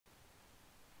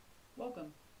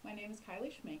Welcome. My name is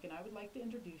Kylie Schmink and I would like to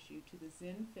introduce you to the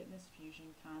Zen-Fitness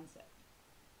Fusion concept.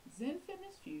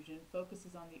 Zen-Fitness Fusion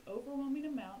focuses on the overwhelming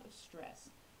amount of stress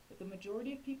that the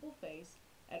majority of people face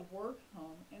at work,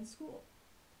 home, and school.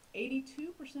 82%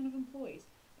 of employees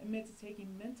admit to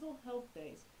taking mental health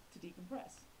days to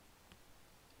decompress.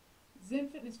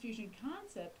 Zen-Fitness Fusion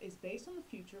concept is based on the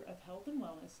future of health and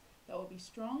wellness that will be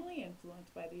strongly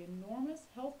influenced by the enormous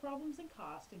health problems and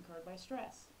costs incurred by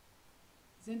stress.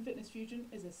 Zen-Fitness Fusion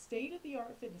is a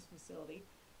state-of-the-art fitness facility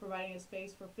providing a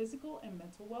space for physical and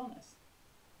mental wellness.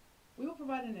 We will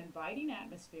provide an inviting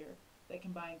atmosphere that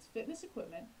combines fitness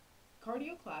equipment,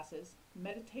 cardio classes,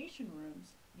 meditation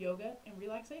rooms, yoga, and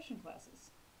relaxation classes.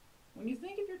 When you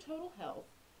think of your total health,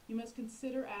 you must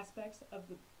consider aspects of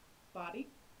the body,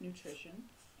 nutrition,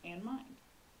 and mind.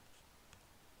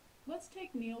 Let's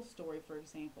take Neil's story for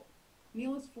example.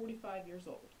 Neil is 45 years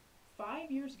old.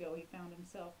 5 years ago, he found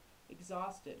himself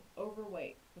exhausted,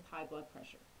 overweight, with high blood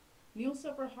pressure. Neil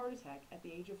suffered a heart attack at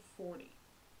the age of 40.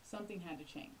 Something had to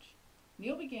change.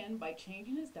 Neil began by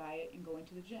changing his diet and going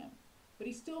to the gym, but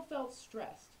he still felt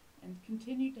stressed and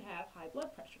continued to have high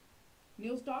blood pressure.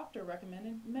 Neil's doctor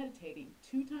recommended meditating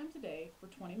 2 times a day for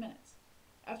 20 minutes.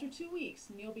 After 2 weeks,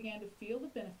 Neil began to feel the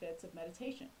benefits of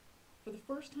meditation. For the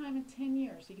first time in 10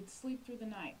 years, he could sleep through the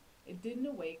night and didn't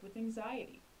awake with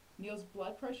anxiety. Neil's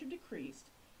blood pressure decreased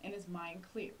and his mind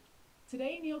cleared.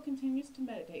 Today, Neil continues to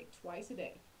meditate twice a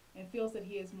day and feels that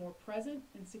he is more present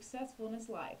and successful in his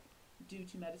life due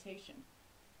to meditation.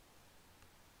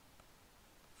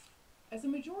 As the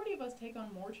majority of us take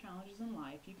on more challenges in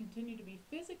life, you continue to be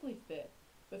physically fit,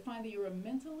 but find that you are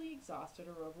mentally exhausted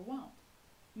or overwhelmed.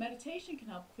 Meditation can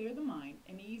help clear the mind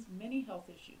and ease many health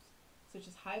issues, such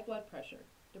as high blood pressure,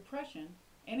 depression,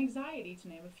 and anxiety, to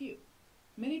name a few.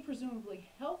 Many presumably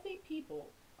healthy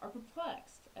people are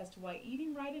perplexed as to why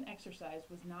eating right and exercise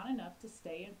was not enough to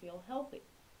stay and feel healthy.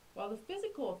 While the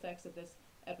physical effects of this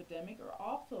epidemic are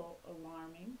also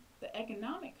alarming, the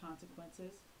economic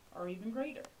consequences are even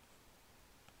greater.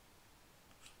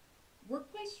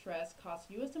 Workplace stress costs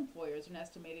U.S. employers an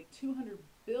estimated $200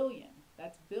 billion,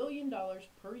 that's $1 billion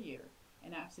per year,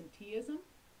 in absenteeism,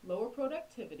 lower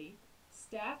productivity,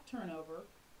 staff turnover,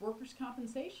 workers'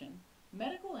 compensation,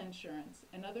 medical insurance,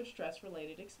 and other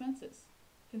stress-related expenses.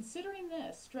 Considering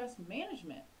this, stress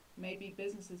management may be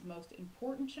businesses' most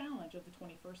important challenge of the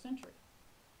 21st century.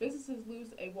 Businesses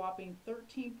lose a whopping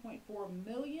 13.4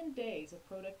 million days of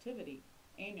productivity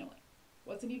annually.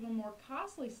 What's an even more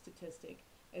costly statistic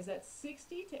is that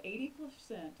 60 to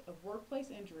 80% of workplace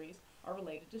injuries are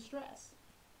related to stress.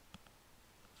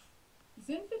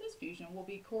 Zen-Fitness Fusion will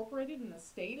be incorporated in the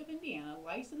state of Indiana,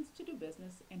 licensed to do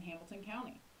business in Hamilton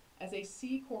County as a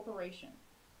C corporation.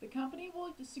 The company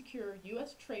will secure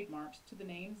U.S. trademarks to the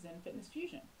name Zen-Fitness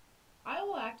Fusion. I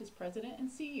will act as president and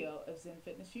CEO of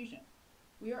Zen-Fitness Fusion.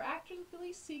 We are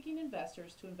actively seeking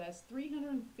investors to invest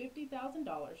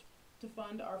 $350,000 to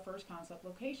fund our first concept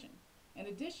location. In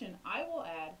addition, I will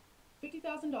add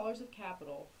 $50,000 of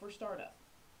capital for startup.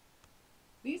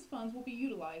 These funds will be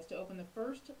utilized to open the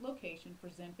first location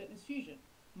for Zen-Fitness Fusion,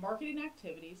 marketing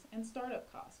activities, and startup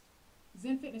costs.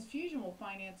 Zen-Fitness Fusion will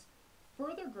finance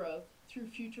further growth through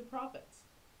future profits.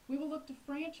 We will look to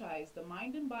franchise the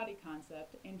Mind and Body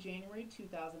concept in January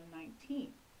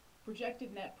 2019.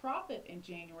 Projected net profit in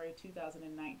January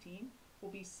 2019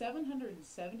 will be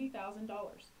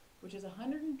 $770,000, which is a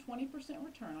 120%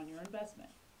 return on your investment.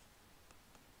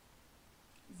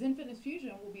 Zen-Fitness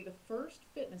Fusion will be the first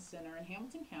fitness center in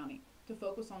Hamilton County to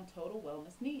focus on total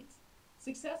wellness needs.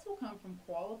 Success will come from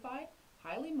qualified,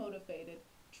 highly motivated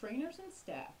trainers and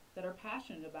staff that are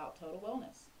passionate about total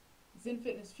wellness.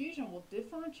 Zen-Fitness Fusion will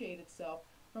differentiate itself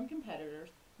from competitors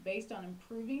based on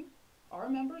improving our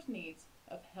members' needs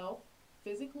of health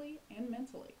physically and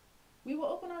mentally. We will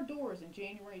open our doors in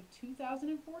January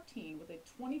 2014 with a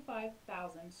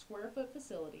 25,000 square foot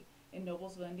facility in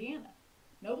Noblesville, Indiana.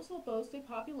 Noblesville boasts a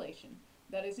population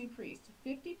that has increased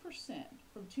 50%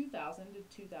 from 2000 to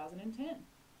 2010.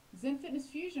 Zen-Fitness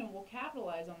Fusion will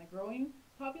capitalize on the growing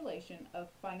population of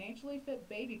financially fit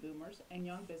baby boomers and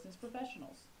young business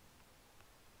professionals.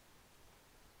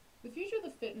 The future of the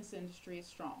fitness industry is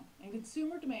strong, and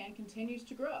consumer demand continues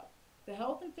to grow. The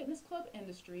health and fitness club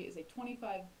industry is a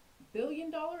 $25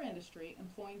 billion industry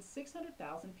employing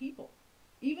 600,000 people.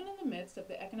 Even in the midst of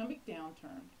the economic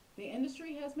downturn, the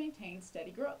industry has maintained steady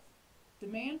growth.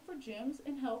 Demand for gyms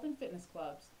and health and fitness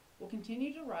clubs will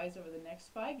continue to rise over the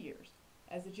next 5 years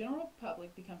as the general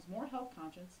public becomes more health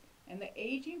conscious and the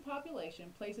aging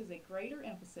population places a greater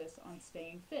emphasis on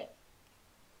staying fit.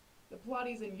 The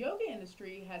Pilates and yoga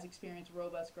industry has experienced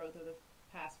robust growth over the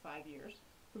past 5 years.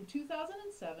 From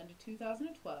 2007 to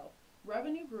 2012,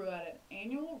 revenue grew at an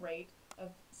annual rate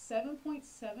of 7.7%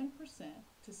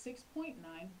 to $6.9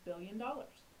 billion.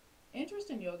 Interest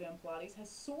in yoga and Pilates has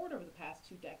soared over the past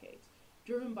 2 decades,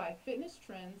 driven by fitness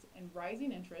trends and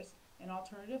rising interest in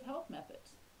alternative health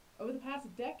methods. Over the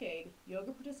past decade,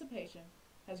 yoga participation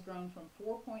has grown from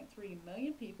 4.3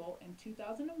 million people in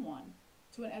 2001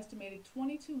 to an estimated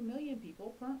 22 million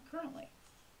people currently.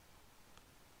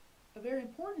 A very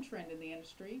important trend in the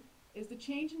industry is the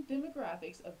change in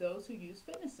demographics of those who use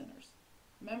fitness centers.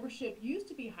 Membership used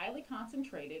to be highly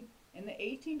concentrated in the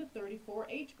 18 to 34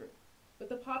 age group, but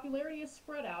the popularity has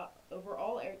spread out over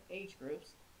all age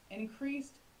groups and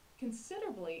increased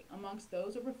considerably amongst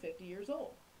those over 50 years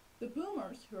old. The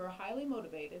boomers, who are highly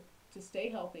motivated to stay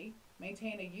healthy,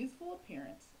 maintain a youthful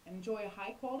appearance, and enjoy a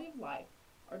high quality of life,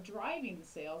 are driving the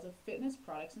sales of fitness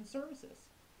products and services,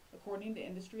 according to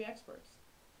industry experts.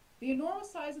 The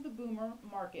enormous size of the boomer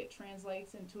market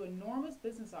translates into enormous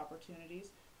business opportunities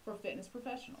for fitness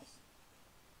professionals.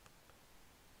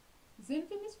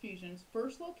 Zen-Fitness Fusion's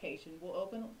first location will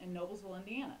open in Noblesville,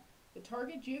 Indiana. The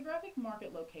target geographic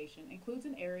market location includes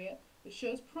an area that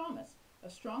shows promise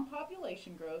of strong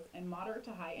population growth and moderate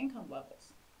to high income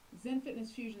levels.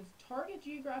 Zen-Fitness Fusion's target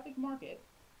geographic market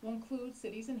will include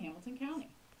cities in Hamilton County.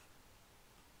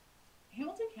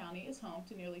 Hamilton County is home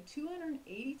to nearly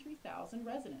 283,000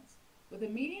 residents with a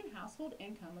median household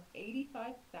income of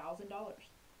 $85,000.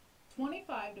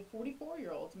 25 to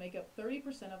 44-year-olds make up 30%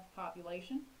 of the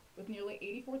population with nearly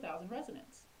 84,000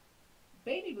 residents.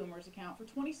 Baby boomers account for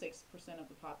 26% of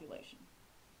the population.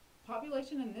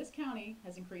 Population in this county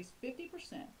has increased 50%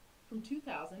 from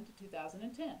 2000 to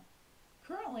 2010.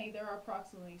 Currently, there are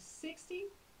approximately 60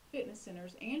 fitness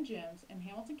centers and gyms in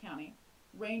Hamilton County,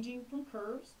 ranging from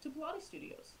curves to Pilates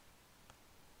studios.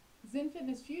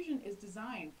 Zen-Fitness Fusion is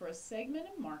designed for a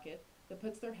segmented market that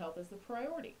puts their health as the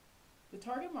priority. The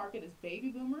target market is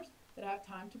baby boomers that have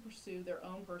time to pursue their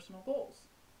own personal goals.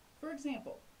 For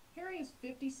example, Harry is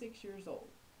 56 years old.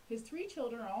 His 3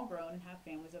 children are all grown and have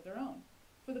families of their own.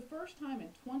 For the first time in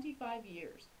 25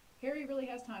 years, Harry really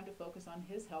has time to focus on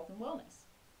his health and wellness.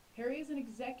 Harry is an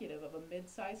executive of a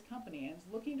mid-sized company and is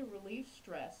looking to relieve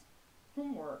stress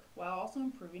from work while also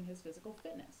improving his physical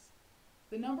fitness.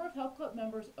 The number of health club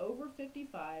members over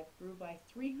 55 grew by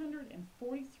 343%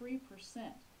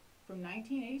 from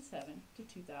 1987 to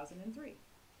 2003.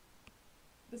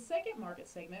 The second market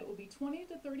segment will be 20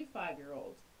 to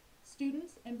 35-year-olds,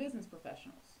 students, and business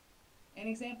professionals. An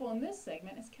example in this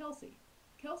segment is Kelsey.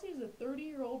 Kelsey is a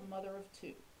 30-year-old mother of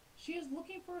 2. She is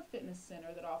looking for a fitness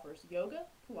center that offers yoga,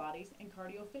 Pilates, and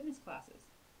cardio fitness classes.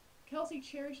 Kelsey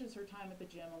cherishes her time at the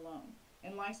gym alone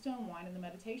and likes to unwind in the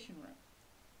meditation room.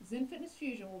 Zen-Fitness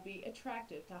Fusion will be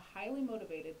attractive to highly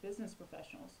motivated business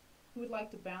professionals who would like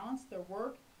to balance their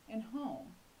work and home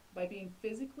by being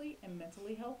physically and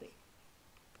mentally healthy.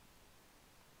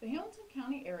 The Hamilton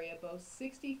County area boasts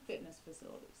 60 fitness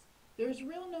facilities. There is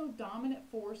really no dominant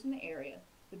force in the area.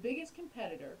 The biggest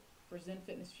competitor for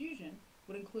Zen-Fitness Fusion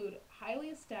would include highly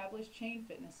established chain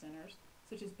fitness centers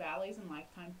such as Bally's and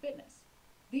Lifetime Fitness.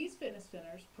 These fitness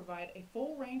centers provide a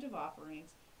full range of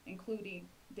offerings including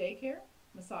daycare,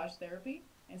 massage therapy,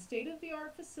 and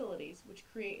state-of-the-art facilities which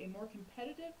create a more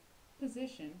competitive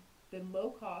position than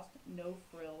low-cost,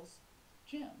 no-frills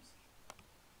gyms.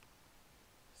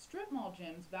 Strip mall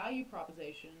gyms' value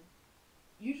proposition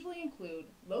usually include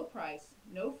low price,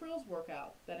 no-frills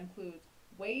workout that includes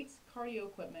weights, cardio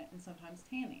equipment, and sometimes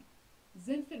tanning.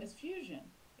 Zen-Fitness Fusion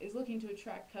is looking to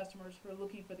attract customers who are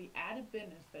looking for the added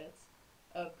benefits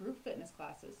of group fitness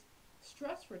classes,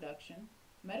 stress reduction,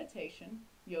 meditation,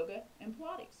 yoga, and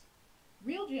Pilates.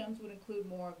 Real gyms would include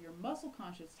more of your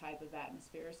muscle-conscious type of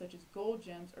atmosphere, such as gold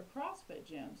gyms or CrossFit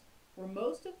gyms, where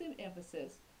most of the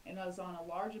emphasis is on a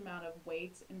large amount of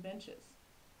weights and benches.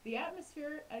 The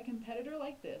atmosphere at a competitor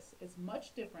like this is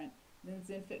much different than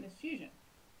Zen-Fitness Fusion,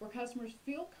 where customers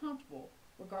feel comfortable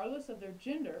regardless of their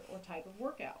gender or type of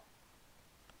workout.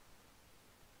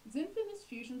 Zen-Fitness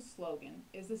Fusion's slogan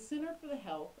is the center for the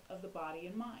health of the body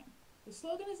and mind. The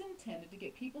slogan is intended to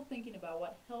get people thinking about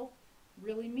what health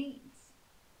really means.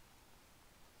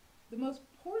 The most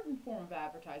important form of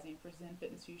advertising for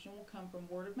Zen-Fitness Fusion will come from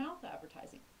word-of-mouth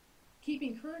advertising.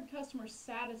 Keeping current customers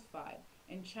satisfied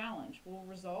and challenged will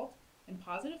result in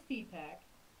positive feedback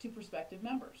to prospective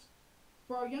members.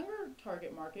 For our younger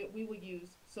target market, we will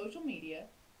use social media,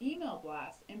 email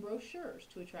blasts, and brochures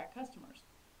to attract customers.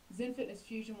 Zen-Fitness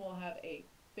Fusion will have a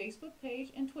Facebook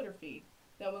page and Twitter feed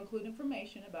that will include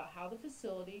information about how the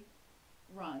facility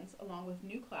runs along with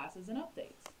new classes and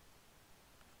updates.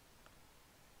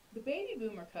 The baby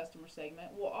boomer customer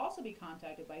segment will also be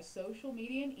contacted by social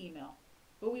media and email,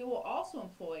 but we will also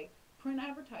employ print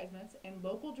advertisements and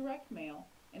local direct mail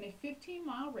in a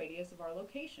 15-mile radius of our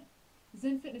location.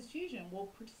 Zen-Fitness Fusion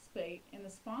will participate in the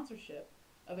sponsorship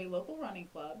of a local running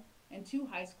club and 2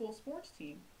 high school sports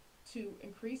teams to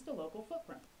increase the local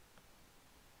footprint.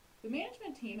 The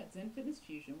management team at Zen-Fitness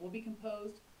Fusion will be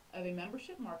composed of a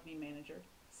membership marketing manager,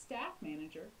 staff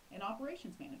manager, and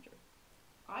operations manager.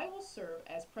 I will serve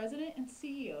as president and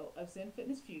CEO of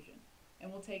Zen-Fitness Fusion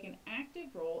and will take an active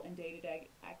role in day-to-day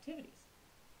activities.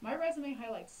 My resume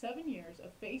highlights 7 years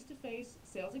of face-to-face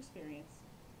sales experience,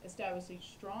 establishing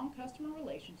strong customer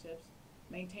relationships,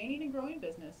 maintaining and growing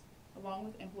business, along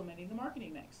with implementing the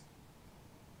marketing mix.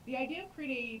 The idea of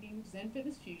creating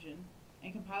Zen-Fitness Fusion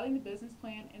and compiling the business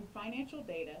plan and financial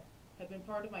data have been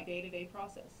part of my day-to-day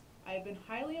process. I have been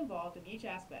highly involved in each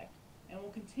aspect and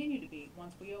will continue to be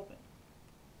once we open.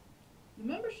 The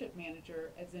membership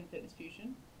manager at Zen-Fitness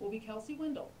Fusion will be Kelsey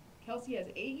Wendell. Kelsey has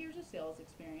 8 years of sales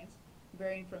experience,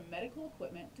 varying from medical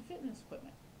equipment to fitness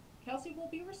equipment. Kelsey will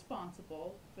be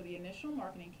responsible for the initial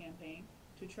marketing campaign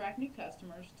to attract new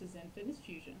customers to Zen-Fitness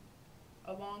Fusion,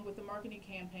 along with the marketing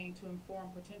campaign to inform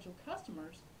potential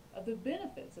customers of the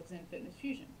benefits of Zen-Fitness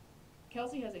Fusion.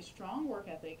 Kelsey has a strong work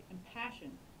ethic and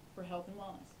passion for health and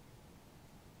wellness.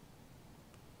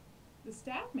 The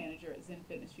staff manager at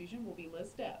Zen-Fitness Fusion will be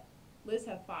Liz Depp. Liz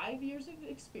has 5 years of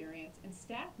experience in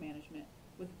staff management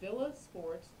with Villa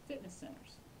Sports Fitness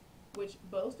Centers, which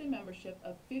boast a membership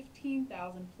of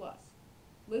 15,000 plus.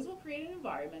 Liz will create an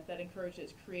environment that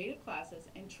encourages creative classes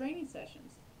and training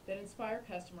sessions that inspire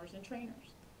customers and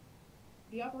trainers.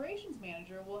 The operations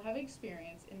manager will have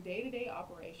experience in day-to-day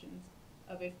operations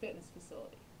of a fitness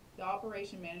facility. The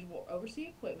operation manager will oversee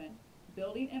equipment,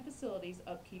 building and facilities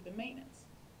upkeep and maintenance.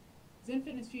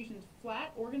 Zen-Fitness Fusion's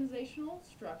flat organizational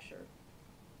structure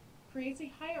creates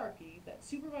a hierarchy that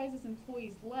supervises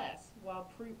employees less while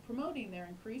promoting their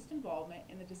increased involvement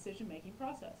in the decision-making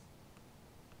process.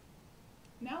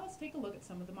 Now let's take a look at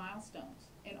some of the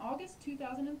milestones. In August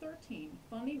 2013,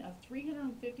 funding of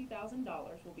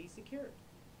 $350,000 will be secured.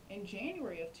 In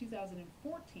January of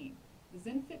 2014, the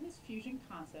Zen-Fitness Fusion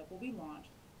concept will be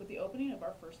launched with the opening of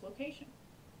our first location.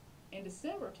 In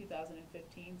December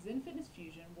 2015, Zen-Fitness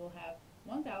Fusion will have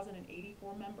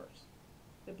 1,084 members.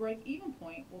 The break-even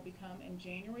point will become in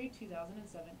January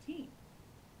 2017.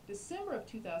 December of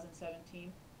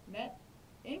 2017, net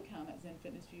income at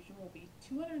Zen-Fitness Fusion will be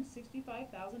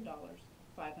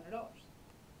 $265,500.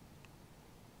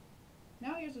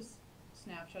 Now here's a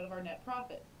snapshot of our net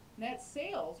profit. Net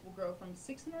sales will grow from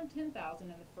 $610,000 in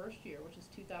the first year, which is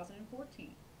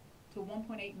 2014, to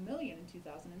 $1.8 million in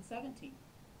 2017.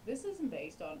 This is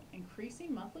based on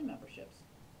increasing monthly memberships,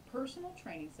 personal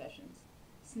training sessions,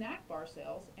 snack bar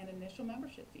sales, and initial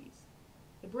membership fees.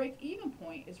 The break-even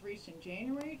point is reached in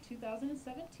January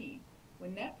 2017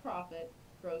 when net profit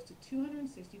grows to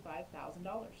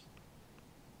 $265,000.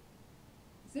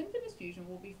 Zen-Fitness Fusion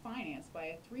will be financed by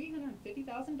a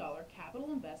 $350,000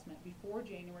 capital investment before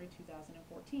January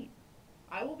 2014.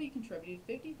 I will be contributing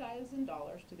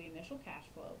 $50,000 to the initial cash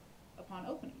flow upon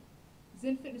opening.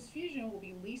 Zen-Fitness Fusion will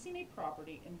be leasing a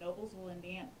property in Noblesville,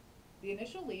 Indiana. The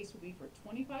initial lease will be for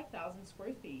 25,000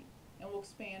 square feet and will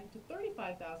expand to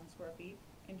 35,000 square feet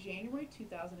in January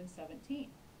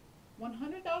 2017.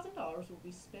 $100,000 will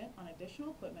be spent on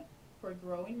additional equipment for a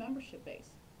growing membership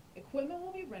base. Equipment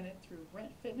will be rented through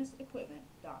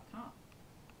rentfitnessequipment.com.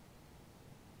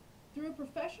 Through a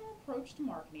professional approach to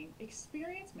marketing,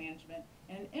 experience management,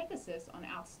 and an emphasis on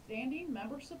outstanding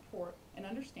member support and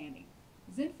understanding,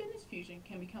 Zen-Fitness Fusion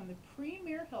can become the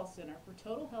premier health center for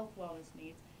total health wellness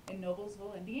needs in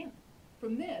Noblesville, Indiana.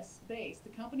 From this base, the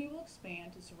company will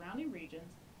expand to surrounding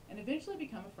regions and eventually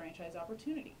become a franchise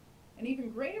opportunity. An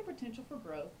even greater potential for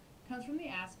growth comes from the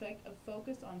aspect of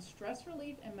focus on stress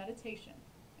relief and meditation,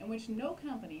 in which no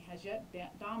company has yet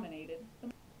dominated the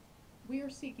market. We are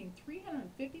seeking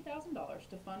 $350,000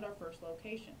 to fund our first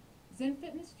location.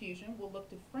 Zen-Fitness Fusion will look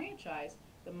to franchise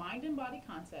the Mind and Body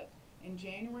concept in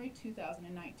January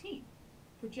 2019.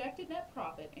 Projected net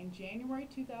profit in January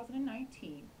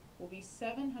 2019 will be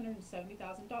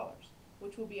 $770,000,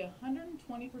 which will be a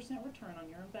 120% return on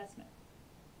your investment.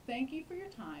 Thank you for your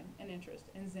time and interest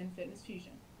in Zen-Fitness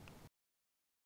Fusion.